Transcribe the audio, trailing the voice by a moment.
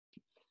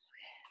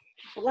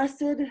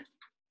Blessed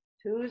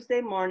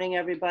Tuesday morning,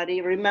 everybody.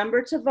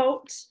 Remember to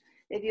vote.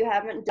 If you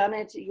haven't done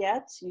it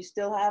yet, you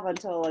still have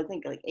until I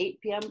think like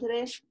 8 p.m.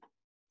 today.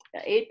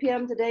 8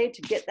 p.m. today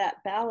to get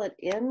that ballot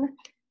in.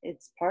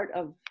 It's part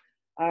of,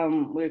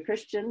 we're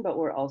Christian, but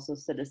we're also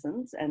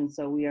citizens. And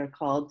so we are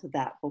called to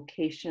that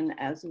vocation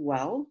as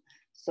well.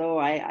 So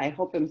I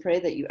hope and pray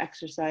that you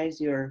exercise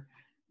the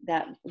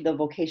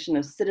vocation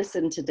of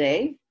citizen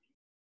today.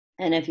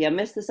 And if you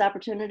miss this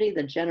opportunity,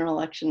 the general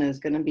election is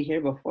going to be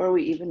here before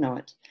we even know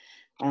it.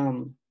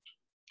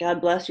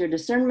 God bless your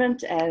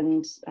discernment,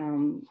 and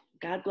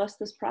God bless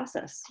this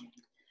process.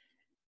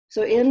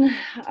 So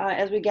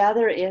as we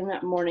gather in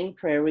morning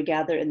prayer, we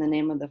gather in the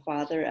name of the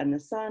Father and the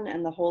Son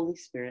and the Holy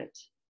Spirit.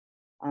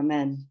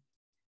 Amen.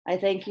 I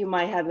thank you,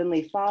 my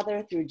heavenly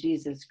Father, through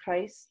Jesus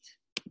Christ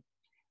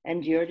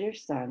and your dear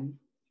Son,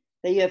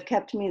 that you have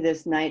kept me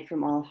this night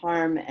from all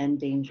harm and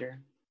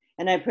danger.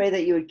 And I pray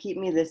that you would keep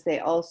me this day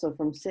also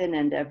from sin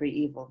and every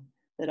evil,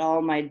 that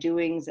all my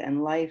doings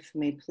and life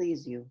may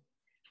please you.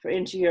 For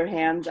into your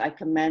hands I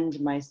commend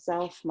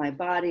myself, my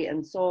body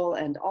and soul,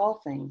 and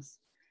all things.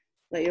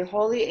 Let your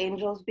holy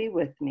angels be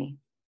with me,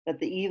 that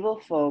the evil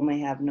foe may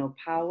have no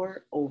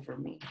power over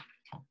me.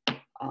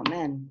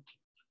 Amen.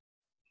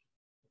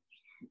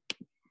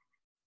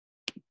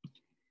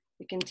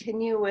 We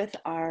continue with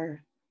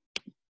our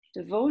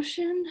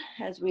devotion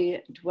as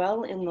we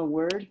dwell in the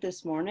Word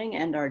this morning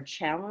and are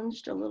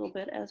challenged a little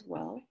bit as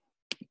well.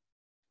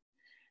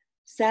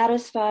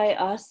 Satisfy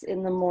us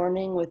in the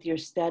morning with your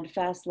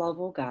steadfast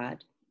love, O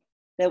God,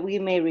 that we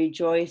may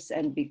rejoice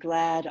and be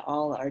glad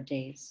all our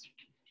days.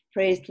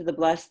 Praise to the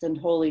blessed and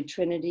holy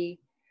Trinity,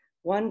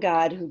 one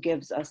God who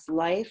gives us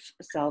life,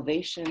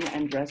 salvation,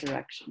 and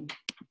resurrection.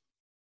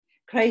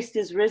 Christ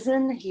is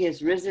risen. He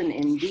is risen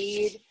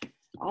indeed.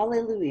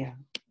 Alleluia.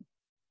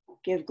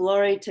 Give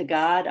glory to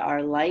God,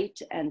 our light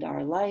and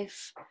our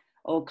life.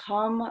 O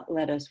come,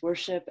 let us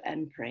worship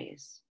and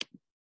praise.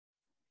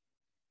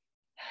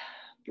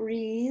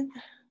 Breathe,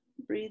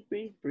 breathe,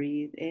 breathe,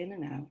 breathe in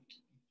and out.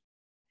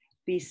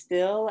 Be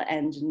still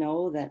and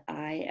know that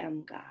I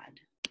am God.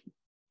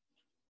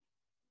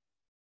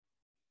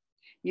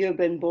 You have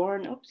been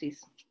born, oopsies.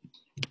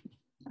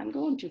 I'm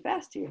going too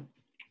fast here.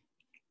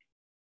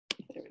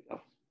 There we go.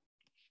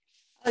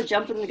 I was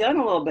jumping the gun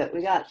a little bit.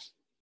 We got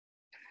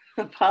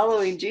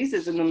following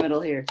Jesus in the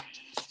middle here.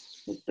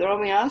 Just throw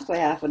me off by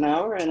half an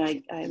hour and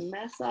I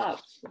mess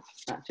up.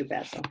 Not too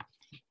bad though.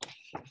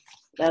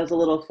 That was a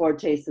little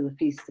foretaste of the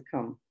feast to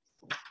come.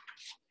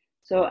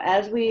 So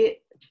as we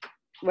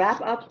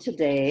wrap up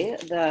today,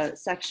 the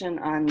section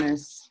on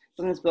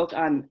from this book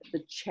on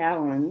the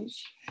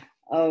challenge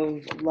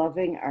of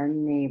loving our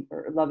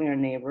neighbor, loving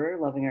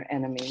our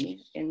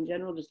enemy. In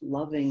general, just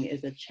loving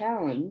is a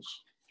challenge.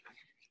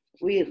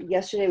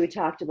 Yesterday we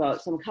talked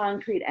about some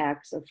concrete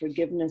acts of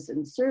forgiveness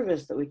and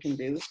service that we can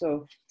do.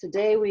 So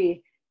today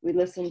we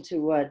listen to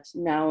what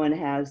Nouwen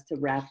has to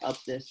wrap up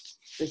this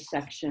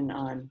section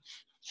on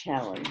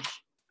challenge.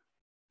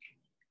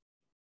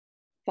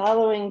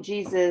 Following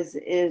Jesus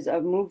is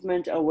a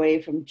movement away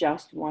from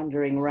just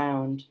wandering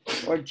around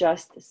or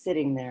just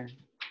sitting there.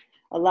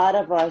 A lot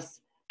of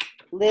us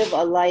live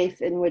a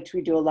life in which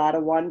we do a lot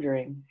of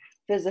wandering,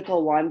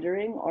 physical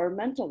wandering or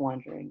mental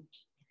wandering,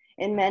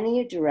 in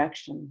many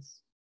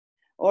directions.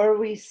 Or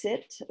we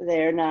sit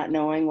there not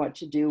knowing what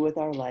to do with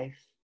our life.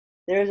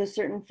 There is a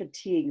certain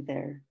fatigue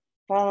there.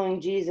 Following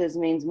Jesus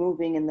means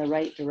moving in the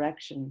right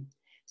direction.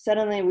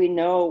 Suddenly we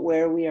know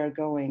where we are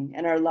going,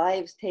 and our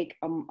lives take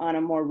on a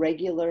more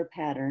regular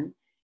pattern,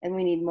 and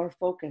we need more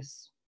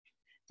focus.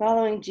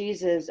 Following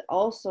Jesus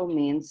also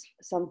means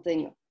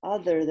something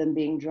other than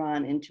being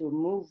drawn into a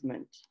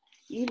movement,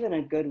 even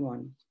a good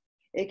one.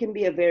 It can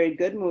be a very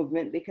good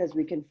movement because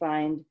we can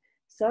find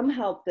some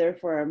help there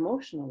for our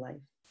emotional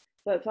life.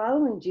 But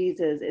following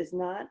Jesus is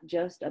not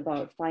just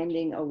about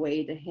finding a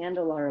way to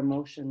handle our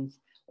emotions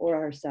or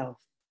ourselves.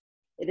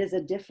 It is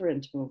a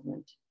different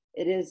movement.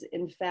 It is,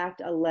 in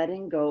fact, a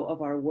letting go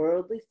of our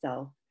worldly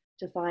self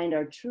to find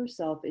our true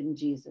self in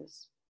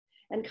Jesus.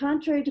 And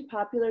contrary to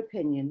popular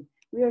opinion,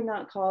 we are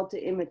not called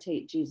to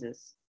imitate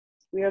Jesus.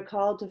 We are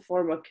called to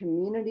form a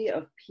community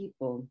of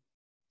people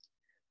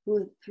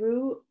who,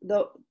 through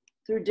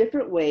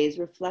different ways,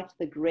 reflect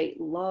the great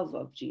love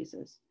of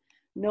Jesus.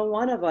 No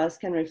one of us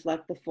can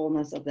reflect the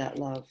fullness of that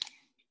love.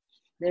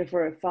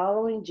 Therefore,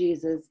 following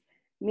Jesus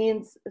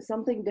means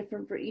something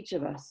different for each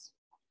of us.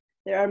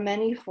 There are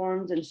many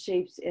forms and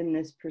shapes in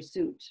this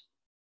pursuit.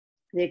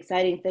 The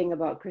exciting thing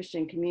about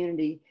Christian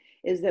community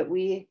is that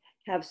we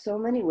have so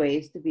many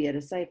ways to be a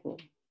disciple.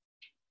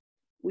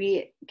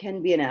 We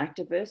can be an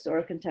activist or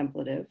a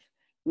contemplative.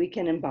 We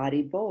can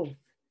embody both.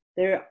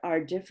 There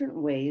are different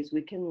ways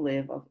we can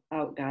live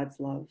out God's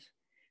love.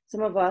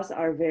 Some of us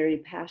are very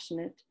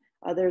passionate.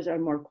 Others are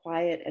more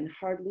quiet and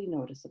hardly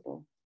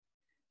noticeable.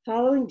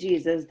 Following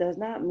Jesus does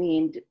not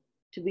mean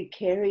to be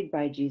carried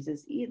by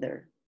Jesus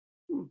either.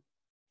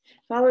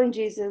 Following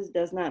Jesus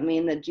does not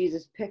mean that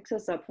Jesus picks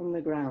us up from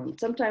the ground.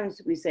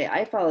 Sometimes we say,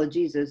 I follow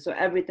Jesus, so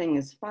everything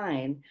is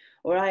fine,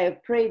 or I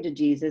have prayed to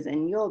Jesus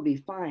and you'll be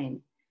fine.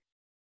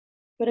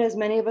 But as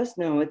many of us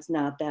know, it's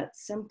not that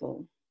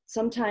simple.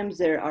 Sometimes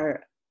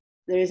there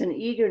is an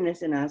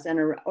eagerness in us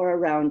or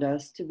around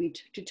us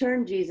to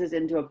turn Jesus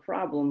into a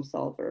problem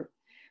solver.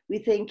 We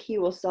think he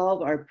will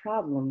solve our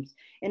problems.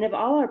 And if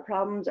all our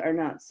problems are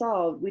not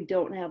solved, we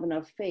don't have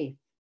enough faith.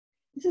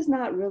 This is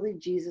not really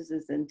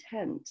Jesus's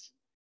intent.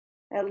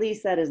 At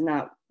least that is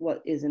not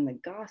what is in the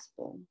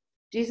gospel.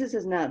 Jesus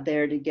is not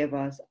there to get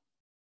us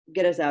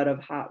out of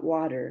hot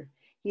water.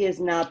 He is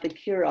not the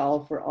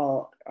cure-all for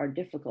all our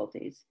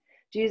difficulties.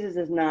 Jesus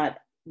is not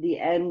the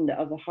end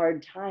of the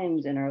hard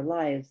times in our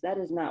lives. That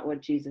is not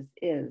what Jesus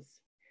is.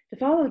 To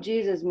follow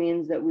Jesus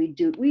means that we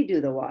do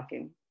the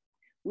walking.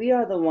 We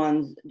are the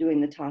ones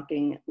doing the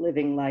talking,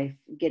 living life,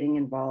 getting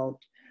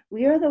involved.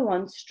 We are the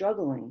ones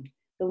struggling,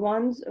 the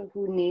ones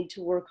who need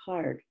to work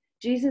hard.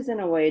 Jesus,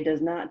 in a way,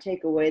 does not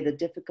take away the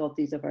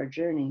difficulties of our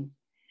journey.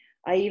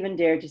 I even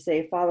dare to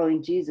say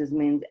following Jesus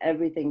means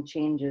everything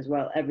changes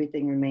while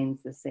everything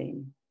remains the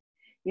same.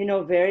 You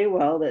know very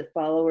well that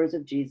followers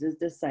of Jesus,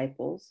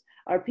 disciples,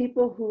 are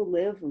people who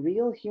live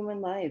real human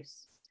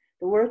lives.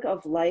 The work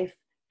of life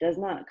does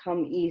not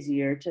come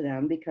easier to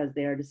them because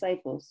they are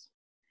disciples.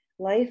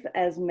 Life,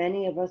 as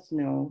many of us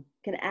know,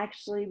 can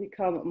actually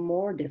become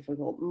more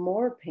difficult,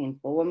 more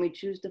painful when we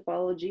choose to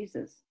follow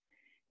Jesus.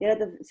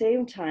 Yet at the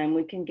same time,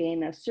 we can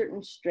gain a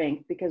certain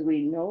strength because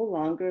we no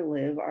longer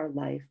live our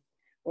life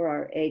or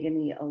our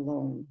agony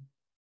alone.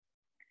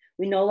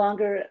 We no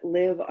longer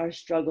live our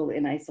struggle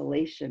in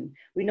isolation.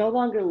 We no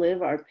longer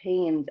live our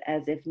pains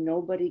as if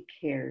nobody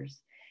cares.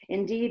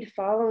 Indeed,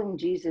 following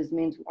Jesus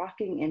means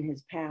walking in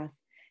his path,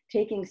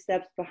 taking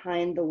steps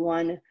behind the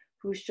one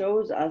who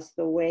shows us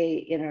the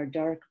way in our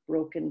dark,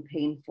 broken,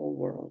 painful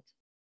world.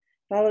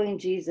 Following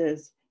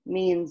Jesus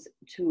means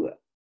to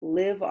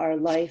live our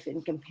life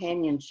in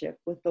companionship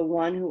with the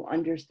one who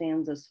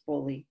understands us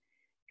fully.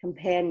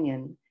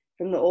 Companion,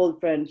 from the Old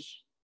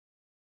French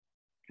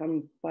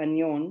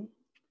compagnon,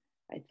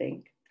 I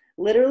think,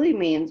 literally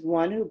means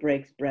one who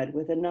breaks bread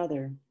with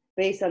another,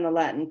 based on the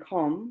Latin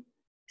com,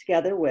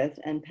 together with,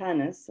 and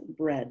panis,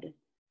 bread.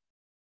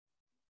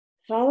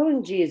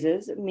 Following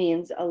Jesus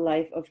means a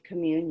life of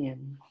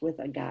communion with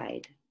a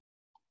guide.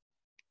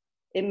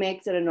 It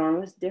makes an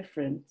enormous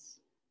difference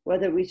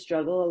whether we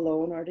struggle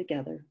alone or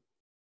together,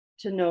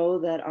 to know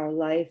that our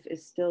life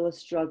is still a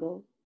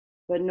struggle,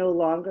 but no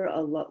longer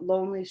a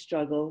lonely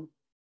struggle,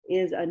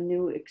 is a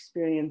new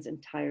experience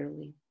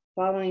entirely.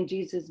 Following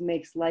Jesus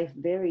makes life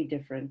very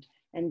different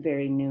and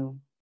very new.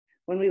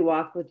 When we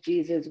walk with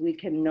Jesus, we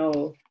can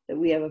know that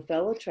we have a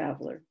fellow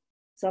traveler,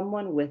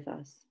 someone with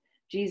us.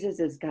 Jesus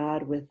is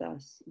God with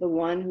us, the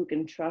one who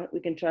we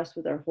can trust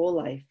with our whole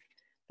life,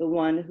 the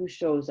one who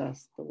shows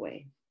us the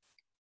way.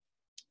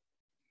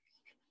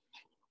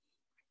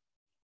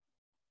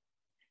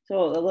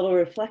 So a little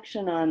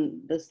reflection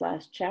on this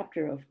last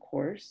chapter, of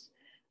course,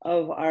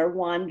 of our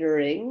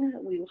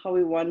wandering, how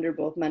we wander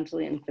both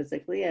mentally and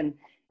physically, and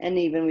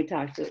even we've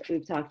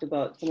talked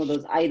about some of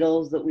those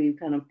idols that we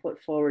kind of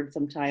put forward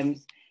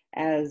sometimes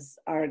as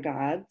our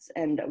gods,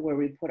 and where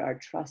we put our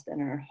trust and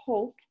our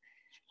hope,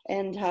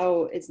 and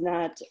how it's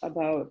not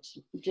about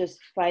just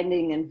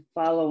finding and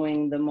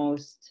following the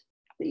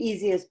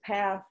easiest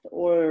path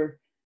or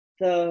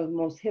the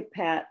most hip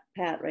path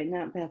right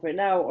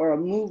now, or a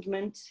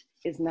movement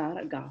is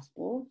not a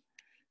gospel.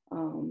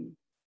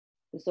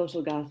 The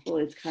social gospel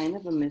is kind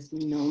of a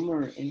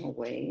misnomer in a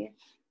way,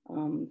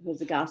 because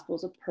the gospel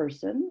is a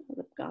person,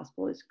 the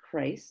gospel is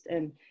Christ,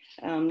 and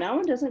that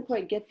one doesn't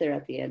quite get there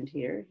at the end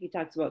here. He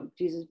talks about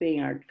Jesus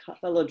being our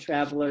fellow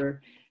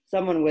traveler,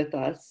 someone with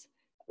us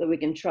that we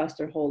can trust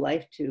our whole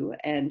life to,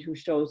 and who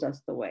shows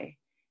us the way.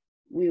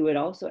 We would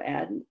also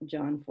add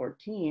John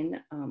 14,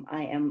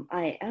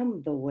 I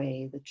am the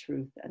way, the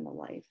truth, and the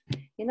life.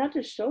 He not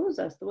just shows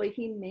us the way,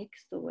 he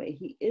makes the way.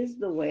 He is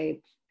the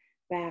way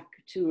back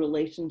to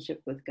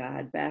relationship with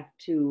God, back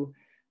to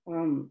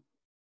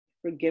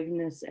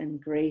forgiveness and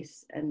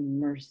grace and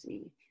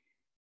mercy.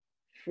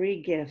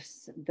 Free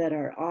gifts that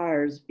are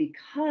ours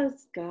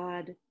because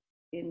God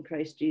in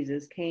Christ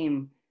Jesus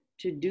came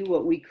to do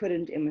what we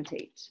couldn't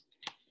imitate.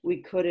 We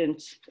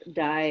couldn't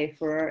die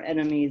for our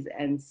enemies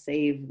and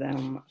save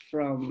them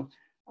from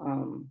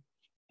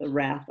the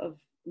wrath of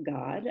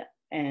God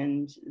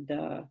and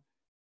the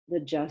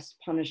just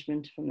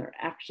punishment from their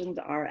actions,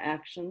 our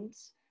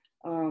actions.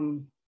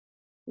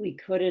 We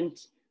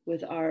couldn't,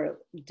 with our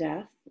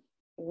death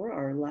or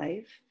our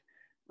life,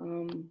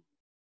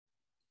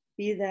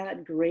 be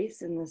that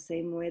grace in the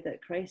same way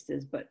that Christ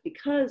is. But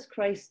because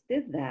Christ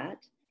did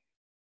that,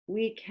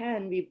 we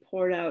can be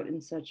poured out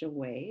in such a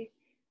way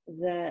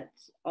that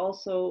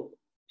also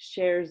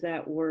shares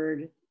that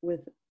word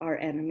with our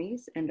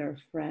enemies and our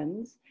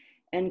friends,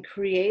 and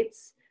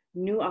creates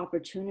new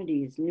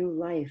opportunities, new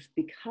life,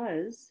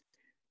 because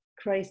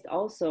Christ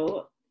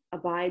also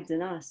abides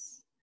in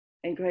us,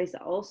 and Christ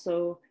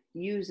also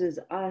uses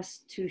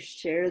us to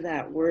share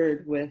that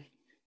word with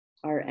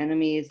our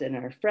enemies and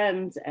our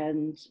friends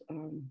and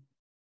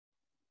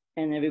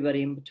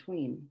everybody in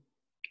between.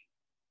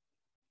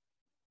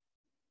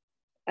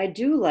 I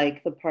do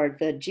like the part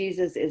that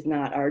Jesus is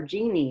not our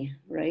genie,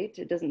 right?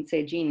 It doesn't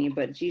say genie,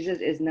 but Jesus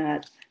is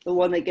not the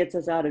one that gets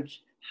us out of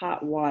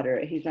hot water.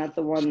 He's not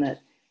the one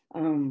that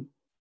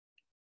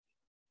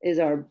is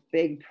our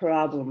big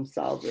problem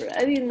solver.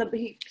 I mean,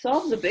 he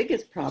solves the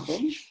biggest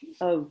problem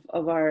of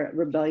our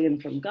rebellion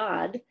from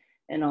God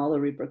and all the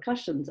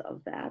repercussions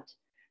of that.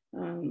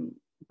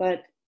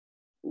 But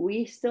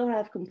we still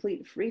have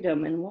complete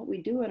freedom in what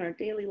we do in our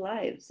daily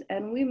lives.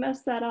 And we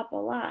mess that up a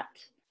lot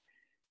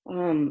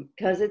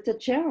because it's a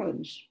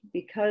challenge,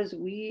 because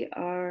we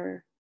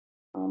are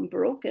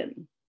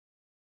broken.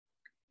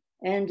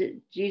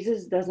 And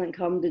Jesus doesn't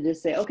come to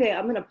just say, okay,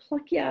 I'm going to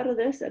pluck you out of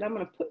this and I'm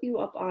going to put you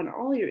up on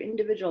all your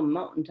individual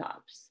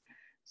mountaintops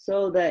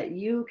so that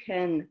you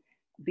can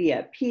be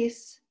at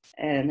peace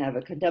and have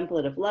a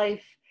contemplative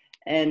life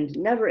and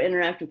never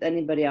interact with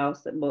anybody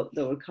else that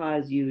would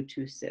cause you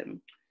to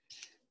sin.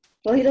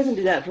 Well, he doesn't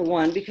do that, for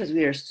one, because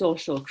we are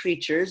social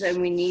creatures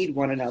and we need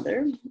one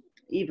another,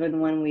 even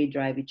when we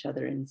drive each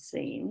other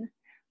insane,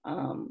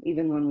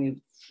 even when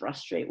we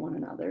frustrate one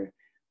another,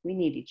 we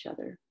need each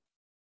other.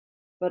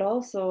 But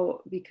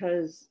also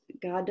because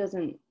God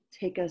doesn't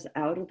take us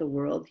out of the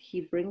world,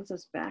 he brings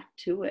us back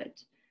to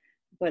it,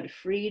 but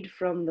freed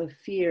from the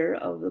fear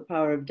of the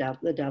power of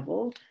the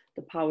devil,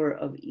 the power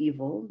of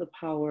evil, the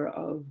power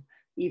of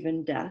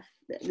even death,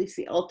 at least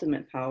the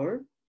ultimate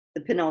power.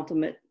 The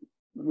penultimate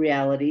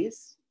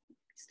realities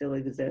still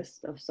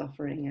exist of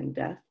suffering and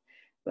death,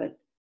 but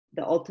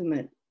the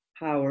ultimate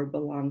power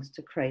belongs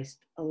to Christ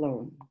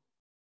alone.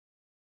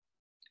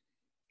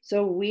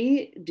 So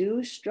we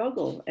do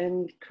struggle,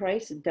 and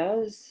Christ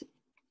does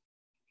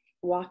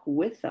walk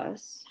with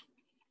us,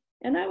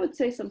 and I would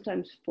say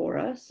sometimes for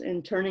us,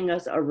 in turning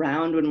us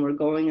around when we're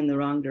going in the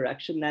wrong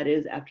direction. That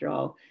is, after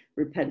all,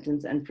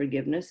 repentance and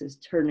forgiveness is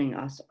turning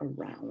us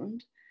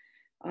around.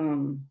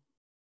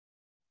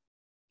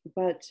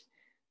 But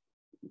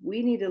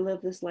we need to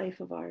live this life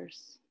of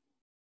ours.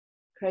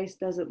 Christ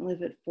doesn't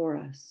live it for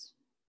us.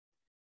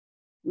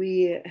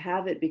 We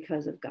have it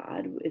because of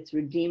God. It's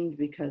redeemed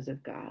because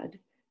of God.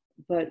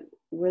 But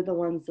we're the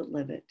ones that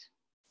live it.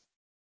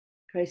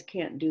 Christ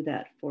can't do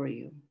that for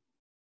you.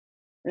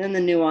 And then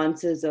the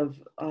nuances of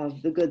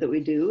the good that we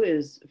do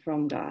is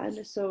from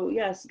God. So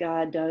yes,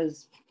 God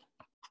does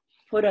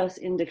put us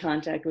into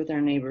contact with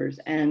our neighbors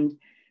and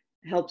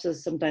helps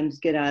us sometimes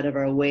get out of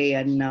our way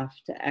enough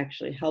to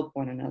actually help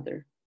one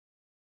another.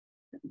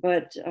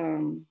 But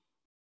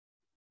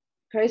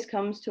Christ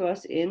comes to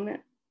us in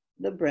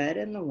the bread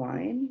and the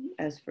wine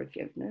as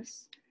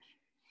forgiveness,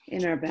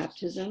 in our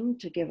baptism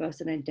to give us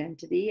an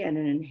identity and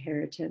an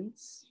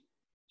inheritance,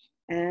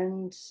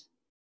 and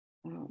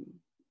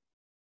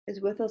is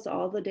with us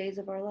all the days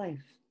of our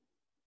life,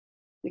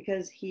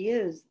 because he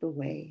is the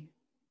way.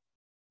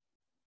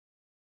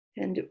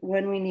 And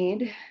when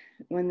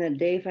the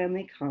day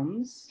finally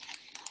comes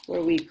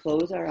where we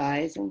close our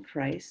eyes in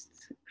Christ,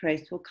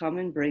 Christ will come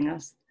and bring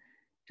us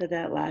to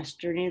that last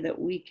journey that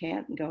we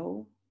can't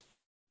go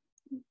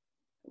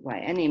by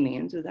any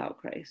means without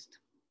Christ,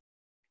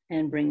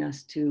 and bring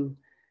us to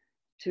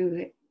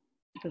the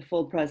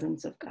full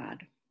presence of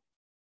God.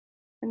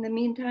 In the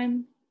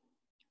meantime,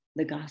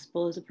 the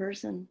gospel is a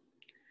person,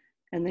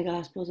 and the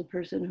gospel is a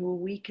person who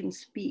we can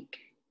speak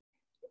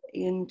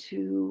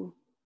into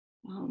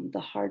the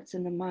hearts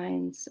and the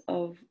minds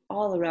of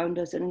all around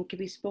us, and it can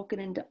be spoken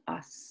into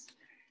us,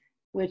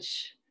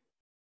 which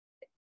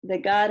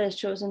that God has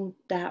chosen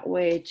that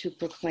way to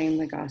proclaim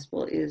the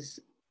gospel is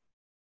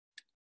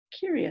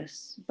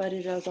curious, but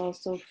it is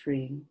also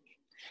freeing.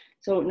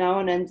 So now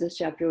it ends this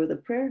chapter with a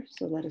prayer,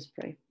 so let us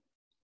pray.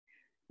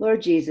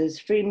 Lord Jesus,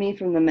 free me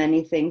from the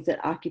many things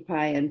that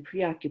occupy and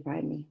preoccupy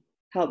me.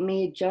 Help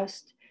me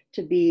just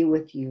to be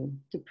with you,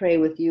 to pray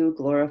with you,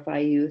 glorify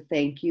you,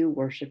 thank you,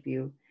 worship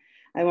you.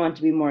 I want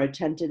to be more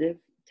attentive,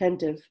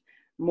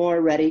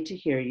 more ready to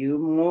hear you,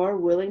 more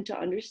willing to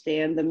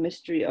understand the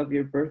mystery of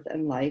your birth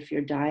and life,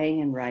 your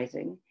dying and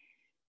rising.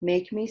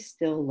 Make me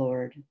still,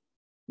 Lord.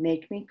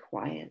 Make me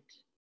quiet,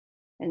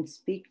 and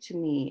speak to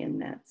me in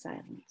that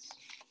silence.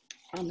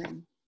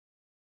 Amen.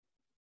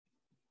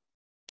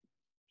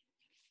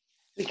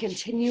 We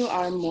continue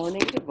our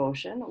morning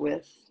devotion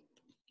with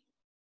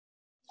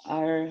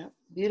our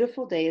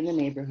beautiful day in the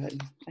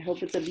neighborhood. I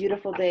hope it's a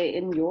beautiful day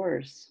in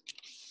yours.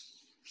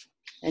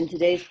 And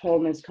today's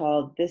poem is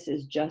called This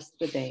Is Just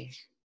the Day.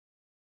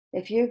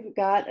 If you've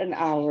got an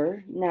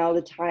hour, now's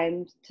the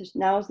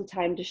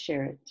time to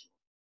share it.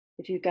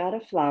 If you've got a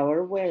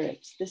flower, wear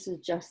it. This is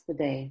just the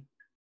day.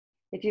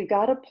 If you've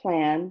got a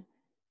plan,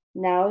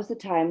 now is the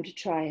time to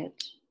try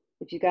it.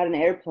 If you've got an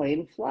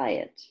airplane, fly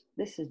it.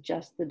 This is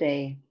just the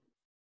day.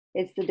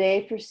 It's the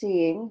day for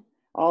seeing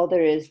all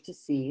there is to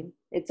see.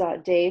 It's a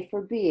day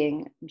for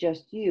being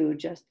just you,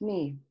 just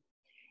me.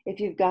 If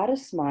you've got a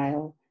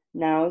smile,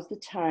 now is the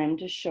time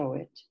to show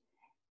it.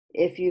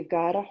 If you've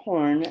got a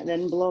horn,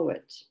 then blow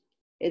it.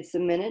 It's the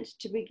minute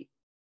to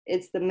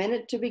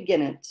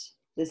begin it.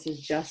 This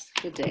is just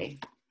the day.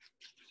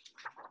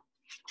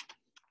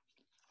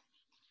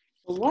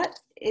 What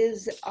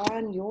is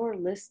on your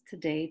list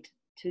today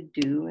to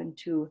do and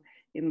to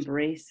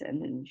embrace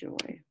and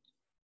enjoy.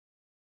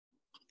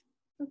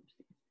 Oops.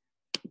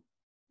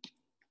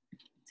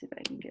 Let's see if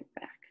I can get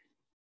back.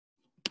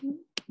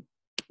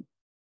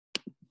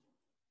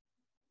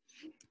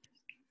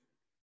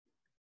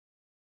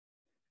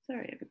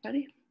 Sorry,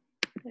 everybody.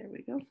 There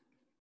we go.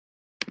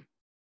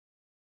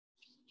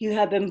 You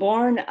have been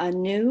born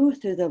anew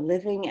through the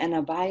living and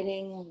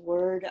abiding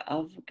Word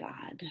of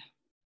God.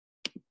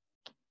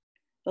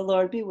 The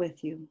Lord be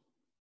with you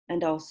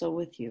and also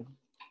with you.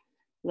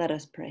 Let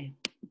us pray.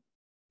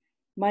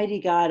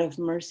 Mighty God of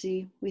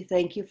mercy, we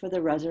thank you for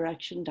the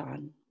resurrection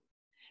dawn,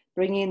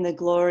 bringing the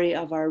glory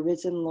of our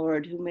risen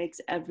Lord who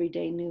makes every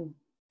day new.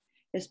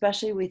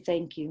 Especially we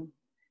thank you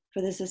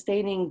for the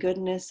sustaining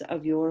goodness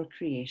of your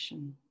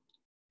creation.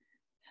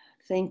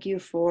 Thank you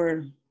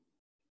for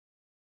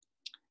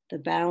the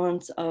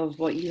balance of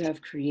what you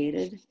have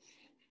created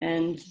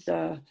and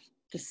the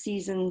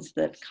seasons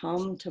that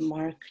come to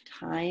mark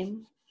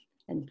time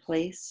and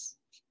place,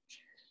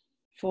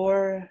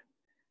 for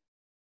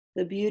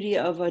the beauty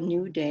of a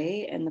new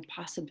day and the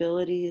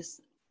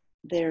possibilities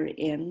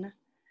therein,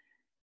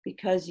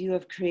 because you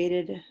have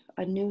created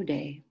a new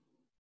day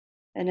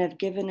and have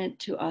given it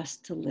to us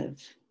to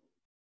live.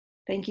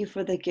 Thank you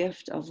for the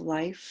gift of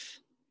life.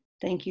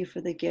 Thank you for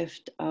the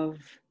gift of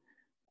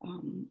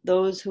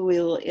those who we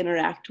will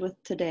interact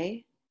with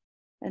today.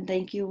 And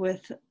thank you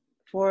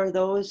for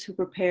those who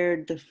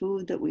prepared the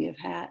food that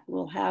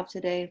will have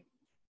today,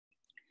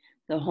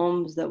 the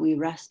homes that we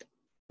rest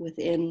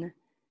within,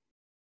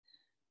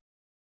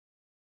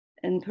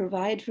 and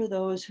provide for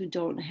those who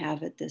don't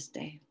have it this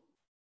day,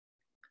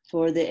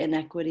 for the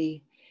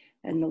inequity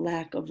and the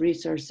lack of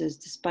resources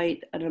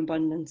despite an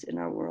abundance in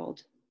our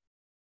world.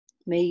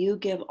 May you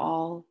give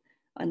all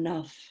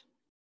enough.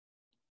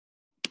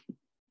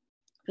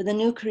 For the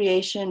new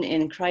creation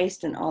in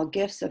Christ and all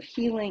gifts of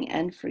healing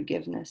and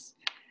forgiveness,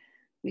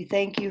 we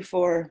thank you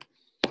for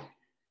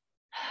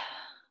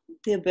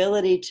the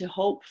ability to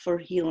hope for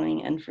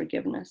healing and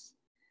forgiveness.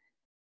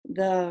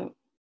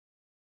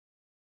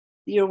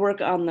 Your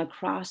work on the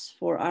cross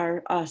for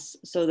us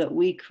so that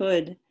we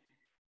could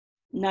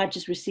not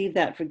just receive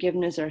that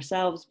forgiveness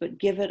ourselves, but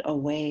give it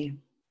away.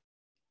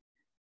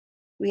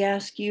 We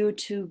ask you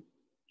to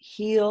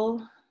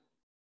heal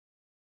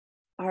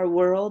our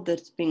world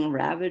that's being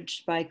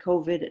ravaged by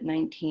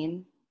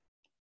COVID-19.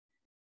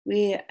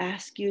 We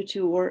ask you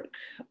to work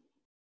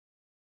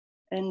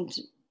and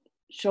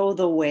show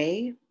the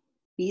way,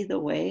 be the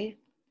way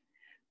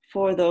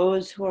for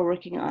those who are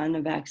working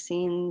on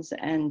vaccines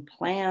and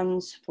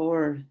plans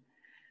for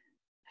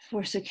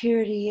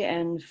security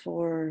and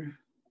for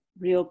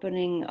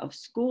reopening of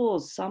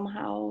schools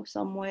somehow,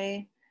 some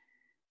way.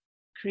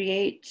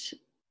 Create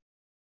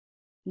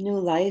new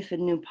life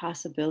and new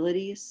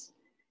possibilities.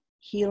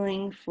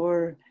 Healing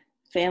for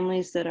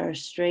families that are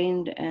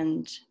strained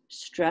and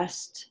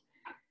stressed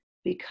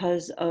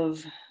because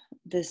of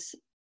this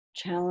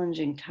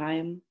challenging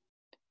time.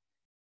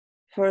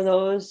 For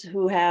those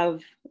who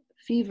have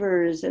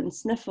fevers and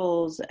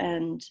sniffles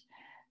and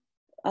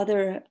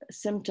other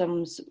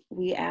symptoms,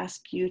 we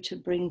ask you to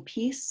bring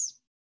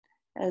peace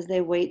as they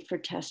wait for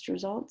test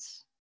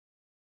results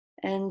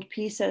and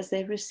peace as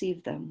they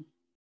receive them.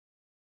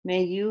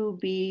 May you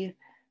be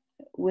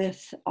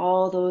with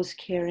all those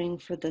caring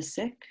for the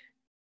sick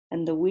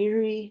and the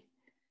weary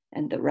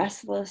and the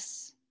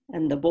restless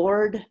and the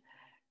bored,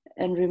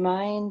 and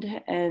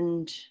remind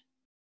and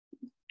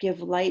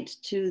give light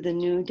to the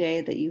new day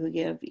that you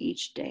give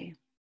each day.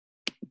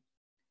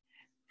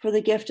 For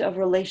the gift of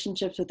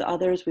relationships with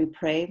others, we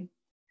pray.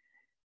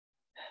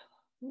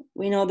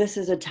 We know this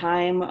is a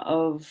time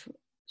of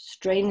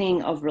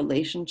straining of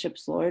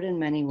relationships, Lord, in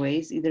many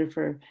ways, either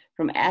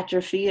from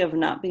atrophy of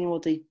not being able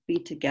to be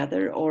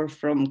together, or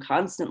from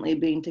constantly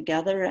being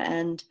together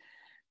and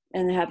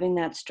having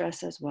that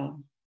stress as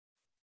well.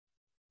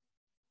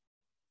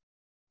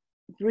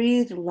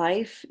 Breathe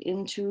life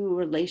into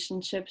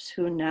relationships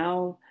who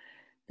now,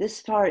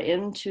 this far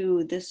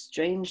into this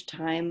strange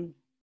time,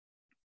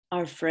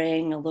 are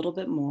fraying a little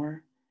bit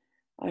more,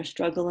 are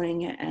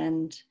struggling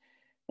and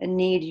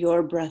need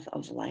your breath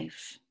of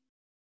life.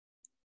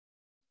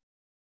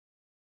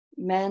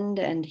 Mend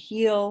and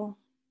heal,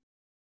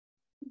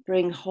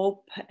 bring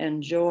hope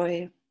and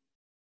joy,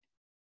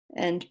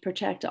 and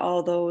protect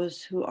all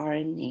those who are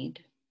in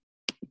need.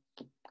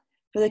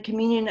 For the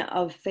communion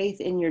of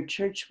faith in your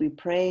church, we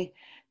pray.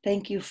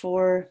 Thank you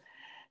for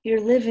your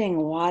living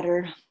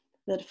water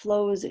that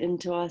flows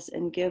into us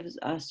and gives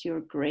us your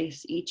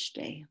grace each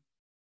day.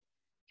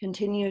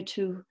 Continue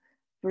to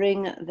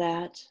bring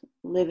that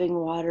living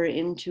water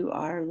into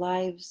our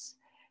lives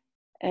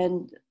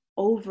and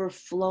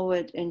overflow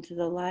it into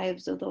the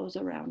lives of those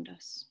around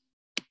us.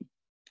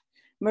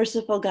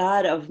 Merciful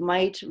God of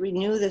might,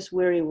 renew this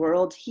weary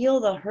world,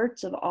 heal the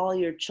hurts of all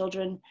your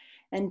children,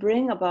 and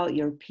bring about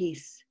your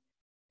peace.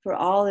 For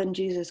all in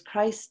Jesus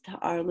Christ,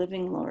 our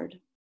living Lord.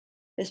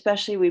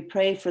 Especially we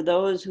pray for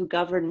those who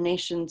govern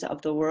nations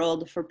of the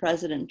world, for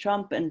President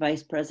Trump and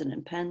Vice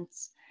President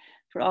Pence,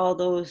 for all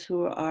those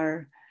who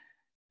are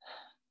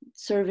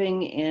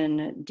serving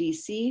in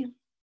DC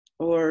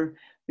or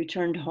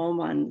returned home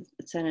on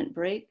Senate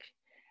break.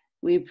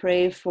 We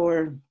pray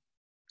for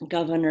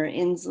Governor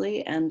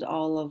Inslee and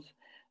all of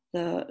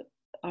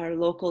our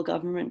local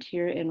government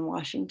here in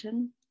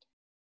Washington.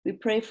 We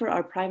pray for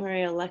our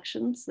primary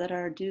elections that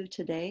are due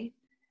today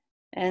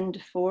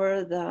and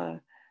for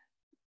the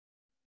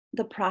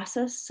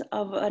process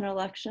of an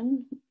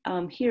election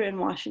here in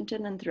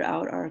Washington and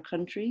throughout our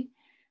country,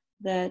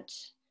 that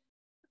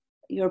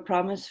your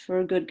promise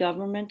for good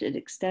government, it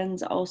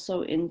extends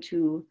also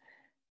into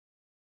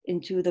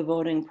the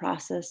voting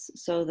process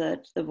so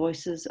that the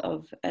voices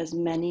of as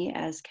many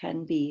as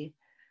can be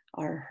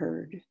are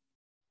heard.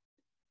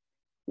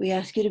 We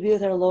ask you to be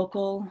with our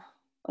local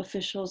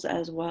officials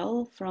as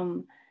well,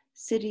 from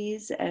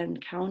cities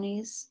and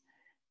counties.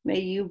 May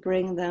you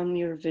bring them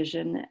your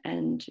vision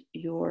and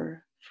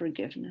your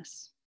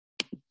forgiveness.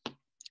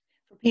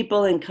 For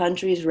people in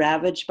countries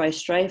ravaged by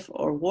strife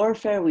or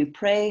warfare, we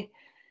pray,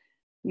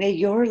 may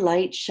your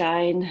light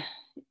shine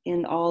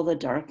in all the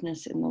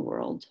darkness in the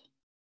world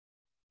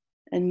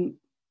and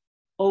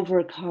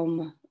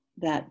overcome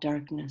that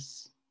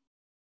darkness.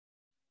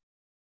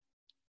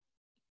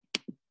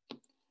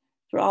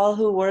 For all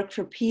who work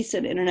for peace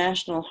and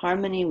international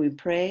harmony, we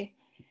pray,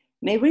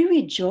 may we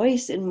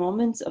rejoice in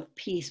moments of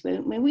peace.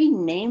 May we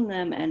name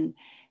them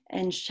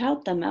and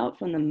shout them out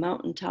from the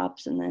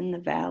mountaintops and then the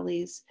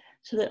valleys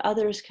so that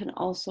others can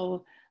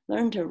also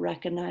learn to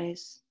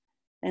recognize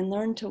and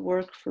learn to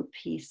work for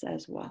peace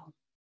as well.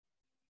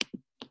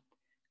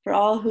 For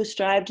all who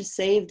strive to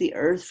save the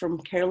earth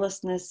from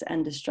carelessness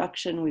and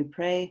destruction, we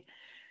pray,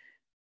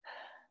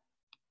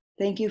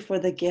 thank you for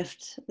the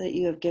gift that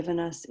you have given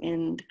us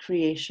in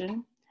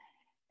creation,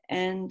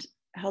 and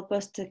help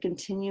us to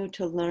continue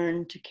to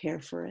learn to care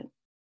for it.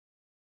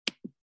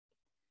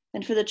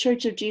 And for the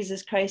Church of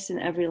Jesus Christ in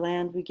every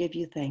land, we give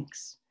you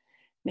thanks.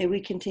 May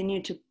we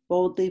continue to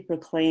boldly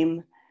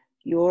proclaim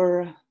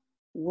your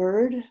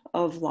word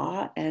of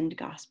law and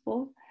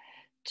gospel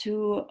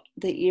to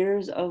the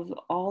ears of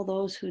all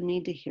those who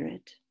need to hear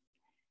it.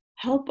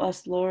 Help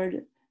us,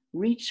 Lord,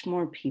 reach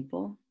more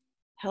people.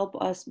 Help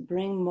us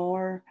bring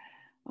more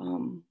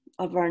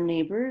of our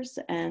neighbors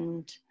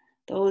and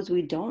those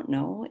we don't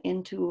know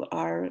into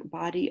our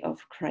body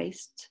of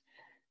Christ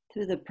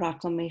through the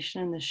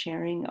proclamation and the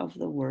sharing of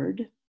the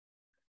word,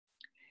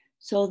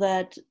 so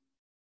that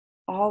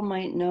all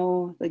might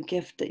know the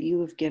gift that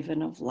you have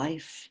given of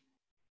life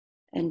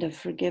and of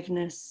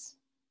forgiveness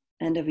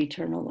and of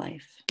eternal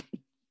life.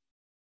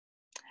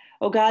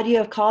 O God, you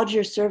have called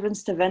your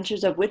servants to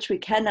ventures of which we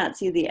cannot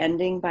see the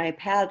ending, by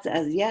paths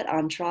as yet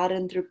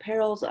untrodden, through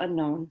perils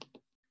unknown.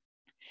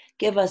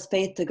 Give us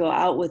faith to go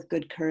out with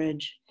good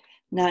courage,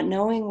 not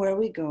knowing where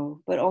we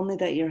go, but only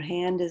that your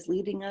hand is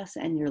leading us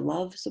and your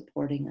love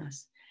supporting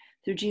us.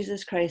 Through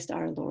Jesus Christ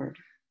our Lord.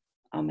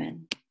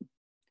 Amen.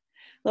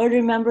 Lord,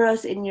 remember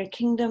us in your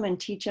kingdom and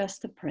teach us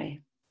to pray.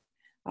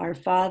 Our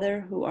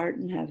Father, who art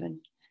in heaven,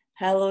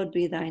 hallowed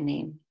be thy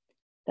name.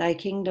 Thy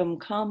kingdom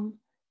come,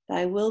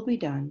 thy will be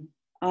done,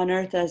 on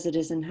earth as it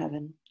is in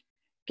heaven.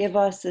 Give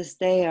us this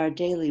day our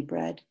daily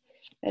bread,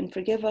 and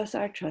forgive us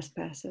our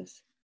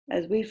trespasses,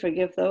 as we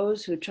forgive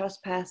those who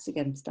trespass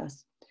against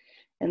us.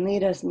 And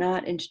lead us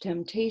not into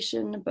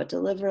temptation, but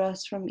deliver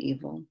us from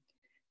evil.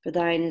 For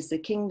thine is the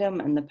kingdom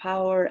and the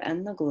power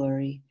and the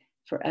glory,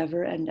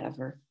 forever and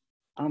ever.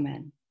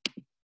 Amen.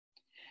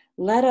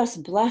 Let us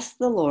bless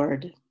the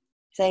Lord.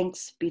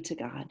 Thanks be to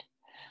God.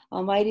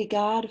 Almighty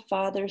God,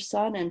 Father,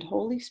 Son, and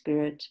Holy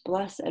Spirit,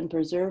 bless and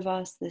preserve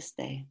us this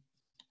day.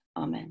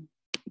 Amen.